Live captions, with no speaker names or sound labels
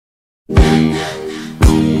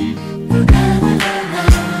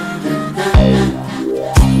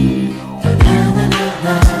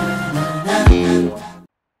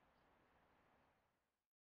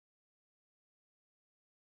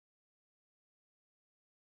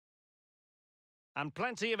And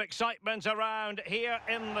plenty of excitement around here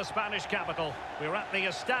in the Spanish capital. We're at the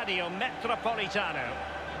Estadio Metropolitano.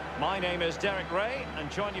 My name is Derek Ray,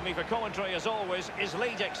 and joining me for commentary as always is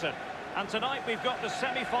Lee Dixon. And tonight we've got the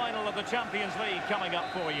semi-final of the Champions League coming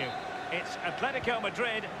up for you. It's Atletico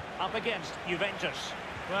Madrid up against Juventus.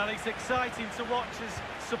 Well, it's exciting to watch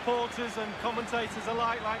as supporters and commentators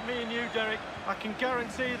alike, like me and you, Derek. I can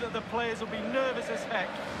guarantee that the players will be nervous as heck.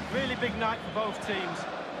 Really big night for both teams.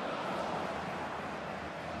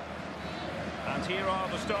 And here are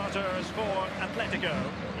the starters for Atletico.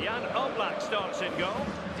 Jan Oblak starts in goal.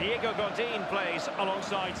 Diego Godin plays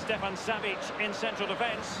alongside Stefan Savic in central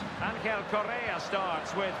defence. Angel Correa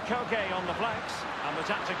starts with Koke on the flanks. And the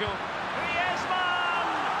tactical Griezmann!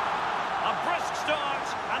 A brisk start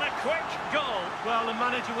and a quick goal. Well, the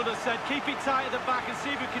manager would have said, keep it tight at the back and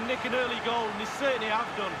see if we can nick an early goal, and they certainly have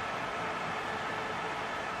done.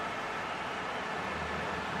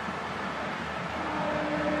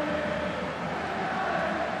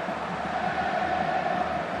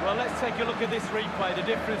 Well, let's take a look at this replay. The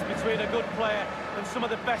difference between a good player and some of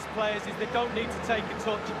the best players is they don't need to take a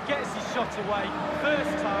touch. He gets his shot away,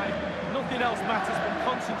 first time, nothing else matters but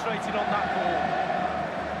concentrating on that ball.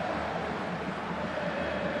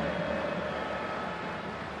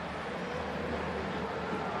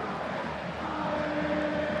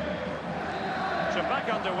 So back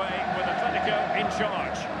underway with Atletico in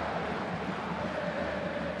charge.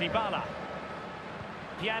 Dybala.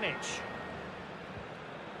 Pjanic.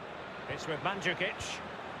 It's with Mandzukic.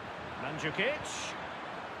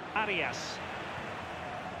 Arias.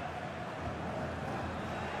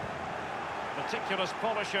 Meticulous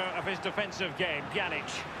polisher of his defensive game, Pjanic.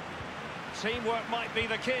 Teamwork might be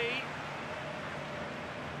the key.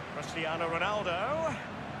 Cristiano Ronaldo.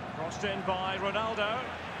 Crossed in by Ronaldo.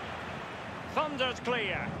 Thundered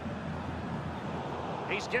clear.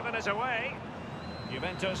 He's given it away.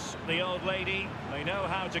 Juventus, the old lady, they know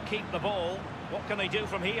how to keep the ball. What can they do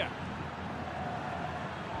from here?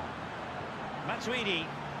 Matuidi.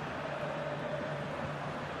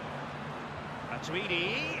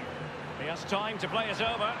 He has time to play it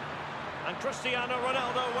over. And Cristiano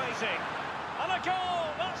Ronaldo waiting. And a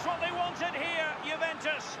goal! That's what they wanted here,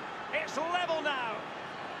 Juventus. It's level now.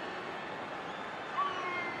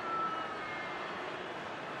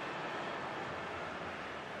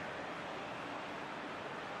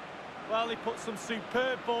 Well, he put some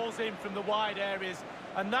superb balls in from the wide areas,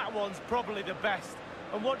 and that one's probably the best.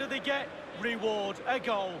 And what do they get? Reward, a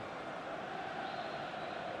goal.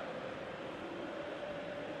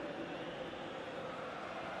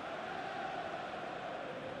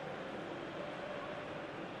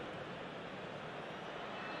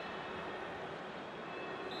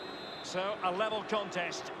 So, a level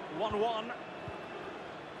contest, 1-1.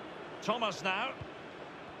 Thomas now.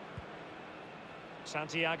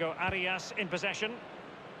 Santiago Arias in possession.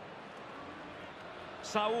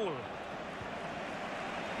 Saul.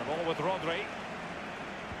 The ball with Rodri.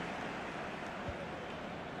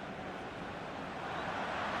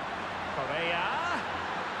 Correa.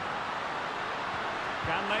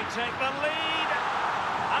 Can they take the lead?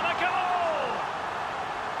 And a goal!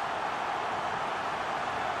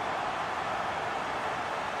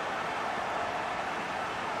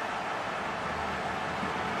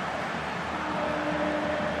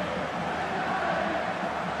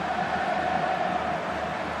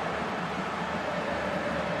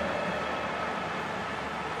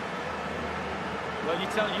 Well, you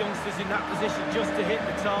tell youngsters in that position just to hit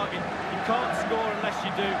the target. You can't score unless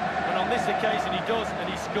you do. And on this occasion he does, and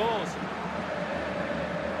he scores.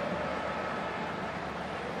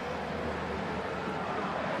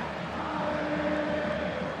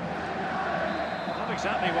 Not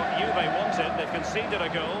exactly what Juve wanted. They've conceded a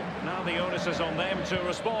goal. Now the onus is on them to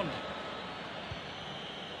respond.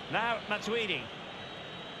 Now Matuidi.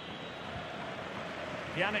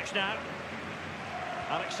 Pjanic now.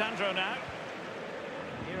 Alexandro now.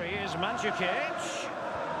 Here he is, Mandzukic.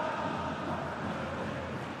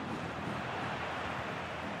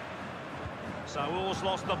 Saul's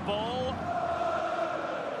lost the ball.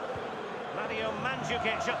 Mario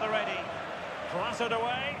Mandzukic at the ready. Clattered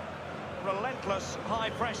away. Relentless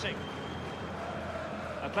high pressing.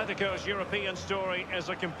 Atletico's European story is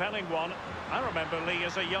a compelling one. I remember, Lee,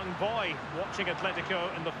 as a young boy, watching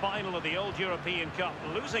Atletico in the final of the old European Cup,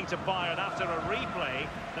 losing to Bayern after a replay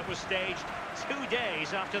that was staged 2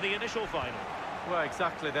 days after the initial final. Well,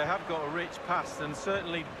 exactly. They have got a rich past, and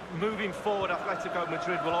certainly moving forward, Atletico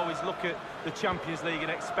Madrid will always look at the Champions League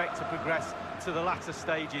and expect to progress to the latter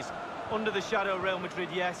stages. Under the shadow of Real Madrid,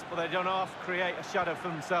 yes, but they don't half create a shadow for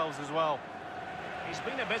themselves as well. He's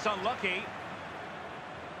been a bit unlucky.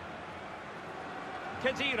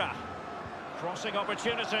 Khedira. Crossing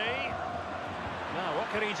opportunity. Now, what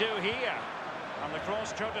can he do here? And the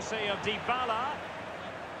cross courtesy of Dybala.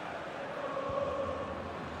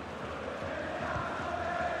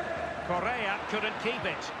 Correa couldn't keep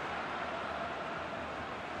it.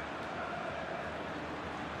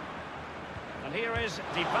 And here is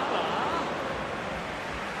Dybala.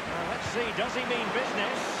 Well, let's see, does he mean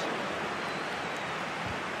business?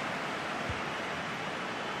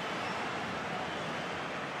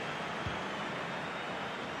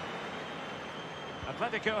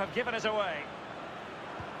 Atletico have given us away.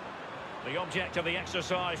 The object of the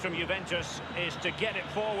exercise from Juventus is to get it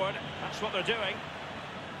forward. That's what they're doing.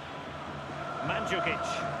 Mandzukic.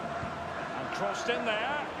 And crossed in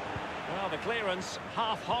there. Well, the clearance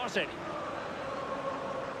half-hearted.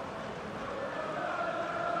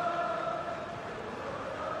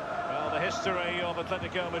 Well, the history of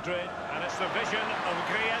Atletico Madrid, and it's the vision of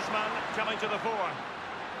Griezmann coming to the fore.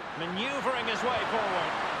 Manoeuvring his way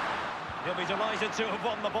forward. He'll be delighted to have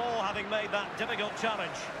won the ball, having made that difficult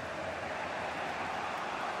challenge.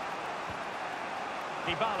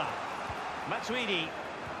 Dybala. Matuidi.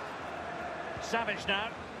 Savage now.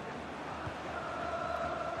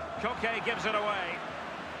 Koke gives it away.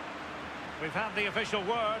 We've had the official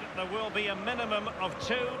word. There will be a minimum of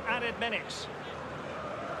 2 added minutes.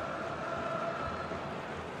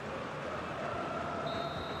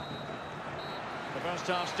 The first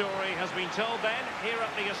half story has been told then here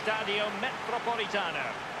at the Estadio Metropolitano.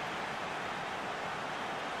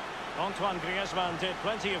 Antoine Griezmann did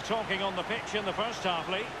plenty of talking on the pitch in the first half,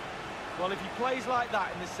 Lee. Well, if he plays like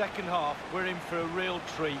that in the second half, we're in for a real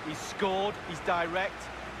treat. He's scored, he's direct,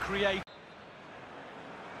 creative.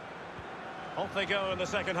 Off they go in the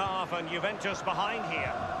second half, and Juventus behind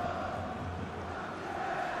here.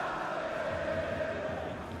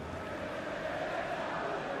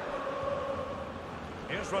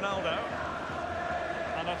 Here's Ronaldo.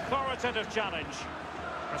 An authoritative challenge.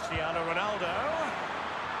 Cristiano Ronaldo.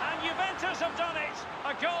 And Juventus have done it.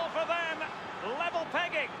 A goal for them. Level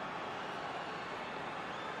pegging.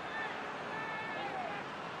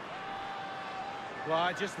 Well,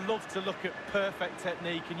 I just love to look at perfect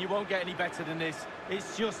technique, and you won't get any better than this.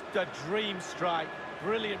 It's just a dream strike.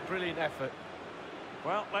 Brilliant, brilliant effort.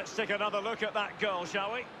 Well, let's take another look at that goal,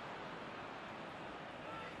 shall we?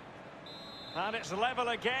 And it's level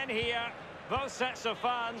again here. Both sets of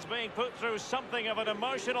fans being put through something of an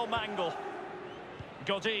emotional mangle.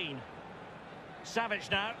 Godin.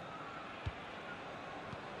 Savage now.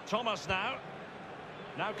 Thomas now.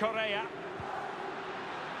 Now Correa.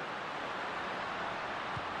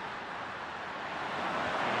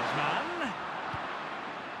 Griezmann.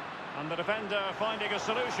 And the defender finding a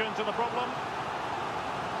solution to the problem.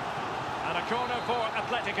 And a corner for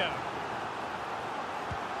Atletico.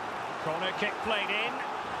 Corner kick played in.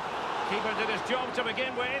 Keeper did his job to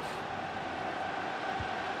begin with.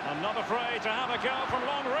 I'm not afraid to have a go from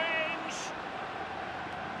long range.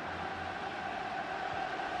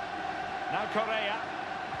 Now Correa.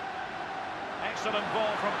 Excellent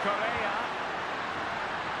ball from Correa.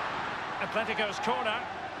 Atletico's corner.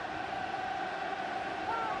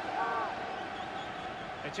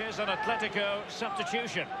 It is an Atletico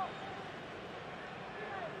substitution.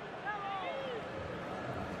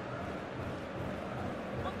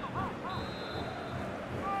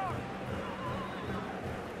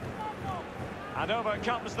 And over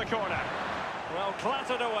comes the corner. Well,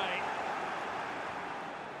 clattered away.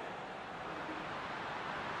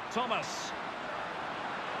 Thomas.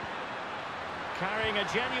 Carrying a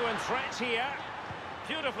genuine threat here.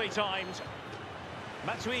 Beautifully timed.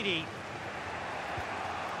 Matuidi.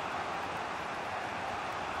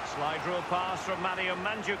 Slide rule pass from Mario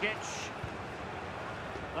Mandzukic.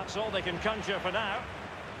 That's all they can conjure for now.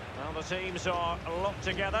 Well, the teams are locked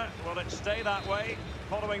together. Will it stay that way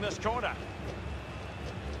following this corner?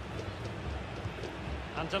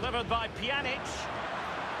 And delivered by Pjanic.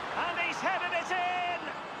 And he's headed it in!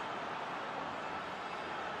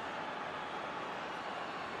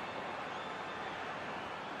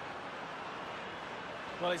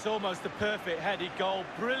 Well, it's almost a perfect headed goal.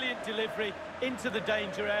 Brilliant delivery into the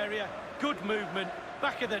danger area. Good movement,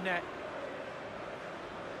 back of the net.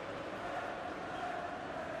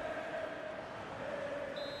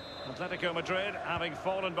 Atletico Madrid, having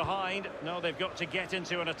fallen behind, know they've got to get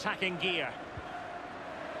into an attacking gear.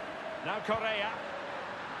 Now Correa.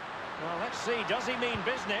 Well, let's see, does he mean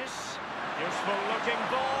business? Useful looking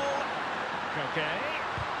ball. Koke.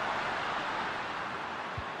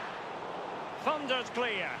 Thundered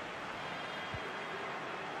clear.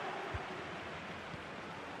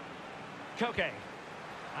 Koke.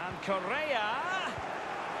 And Correa.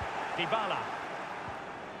 Dybala.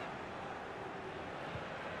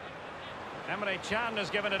 Emre Can has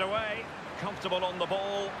given it away. Comfortable on the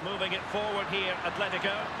ball, moving it forward here,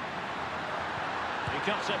 Atletico. He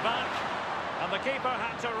cuts it back, and the keeper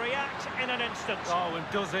had to react in an instant. Oh, and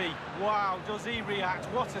does he? Wow, does he react?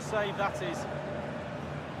 What a save that is.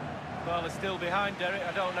 Well, they're still behind, Derek.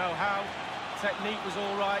 I don't know how. Technique was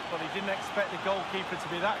all right, but he didn't expect the goalkeeper to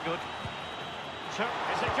be that good. So,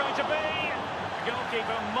 is it going to be? The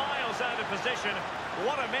goalkeeper miles out of position.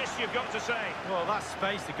 What a miss, you've got to say. Well, that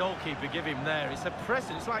space the goalkeeper give him there, it's a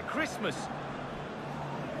present. It's like Christmas.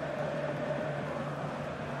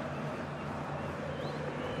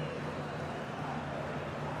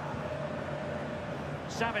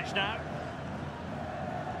 Savic now.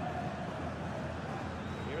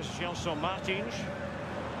 Here's Gelson Martins.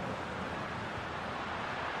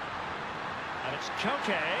 And it's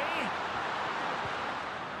Koke.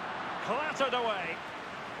 Clattered away.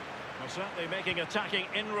 Well, certainly making attacking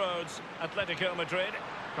inroads, Atletico Madrid.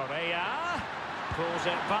 Correa pulls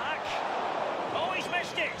it back. Oh, he's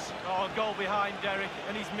missed it! Oh, goal behind, Derek,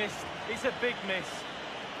 and he's missed. It's a big miss.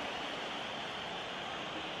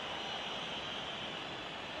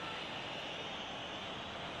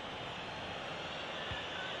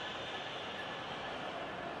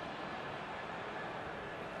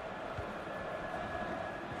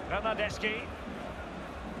 Bernardeschi.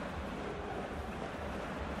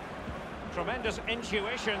 Tremendous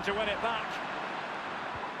intuition to win it back.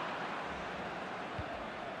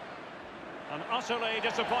 An utterly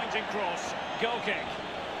disappointing cross. Goal kick.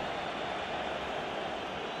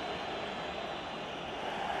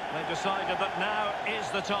 They decided that now is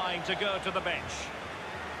the time to go to the bench.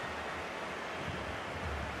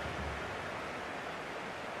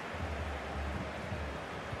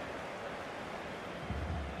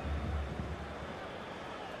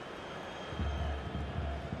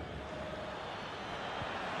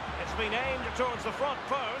 It's been aimed towards the front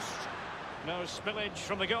post. No spillage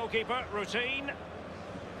from the goalkeeper. Routine.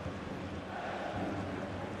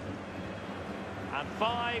 And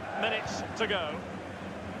 5 minutes to go.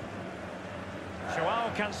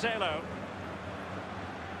 Joao Cancelo.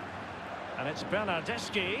 And it's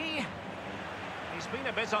Bernardeschi. He's been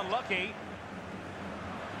a bit unlucky.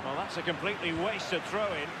 Well, that's a completely wasted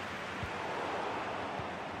throw-in.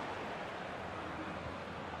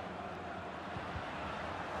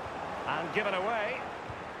 And given away.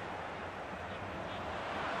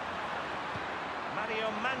 Mario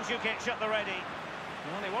Mandzukic at the ready.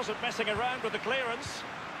 Well, he wasn't messing around with the clearance.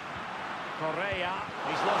 Correa,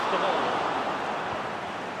 he's lost the ball.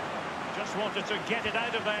 Just wanted to get it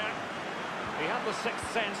out of there. He had the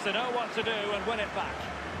sixth sense to know what to do and win it back.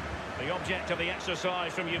 The object of the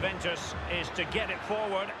exercise from Juventus is to get it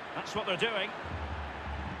forward. That's what they're doing.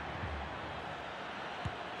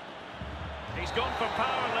 He's gone for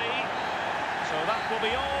power lead. So that will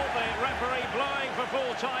be all. The referee blowing for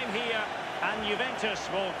full time here. And Juventus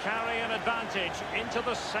will carry an advantage into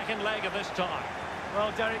the second leg of this tie.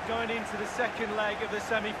 Well, Derek, going into the second leg of the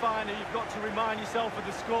semi-final, you've got to remind yourself of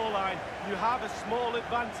the scoreline. You have a small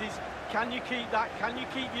advantage. Can you keep that? Can you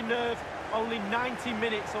keep your nerve? Only 90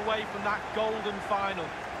 minutes away from that golden final.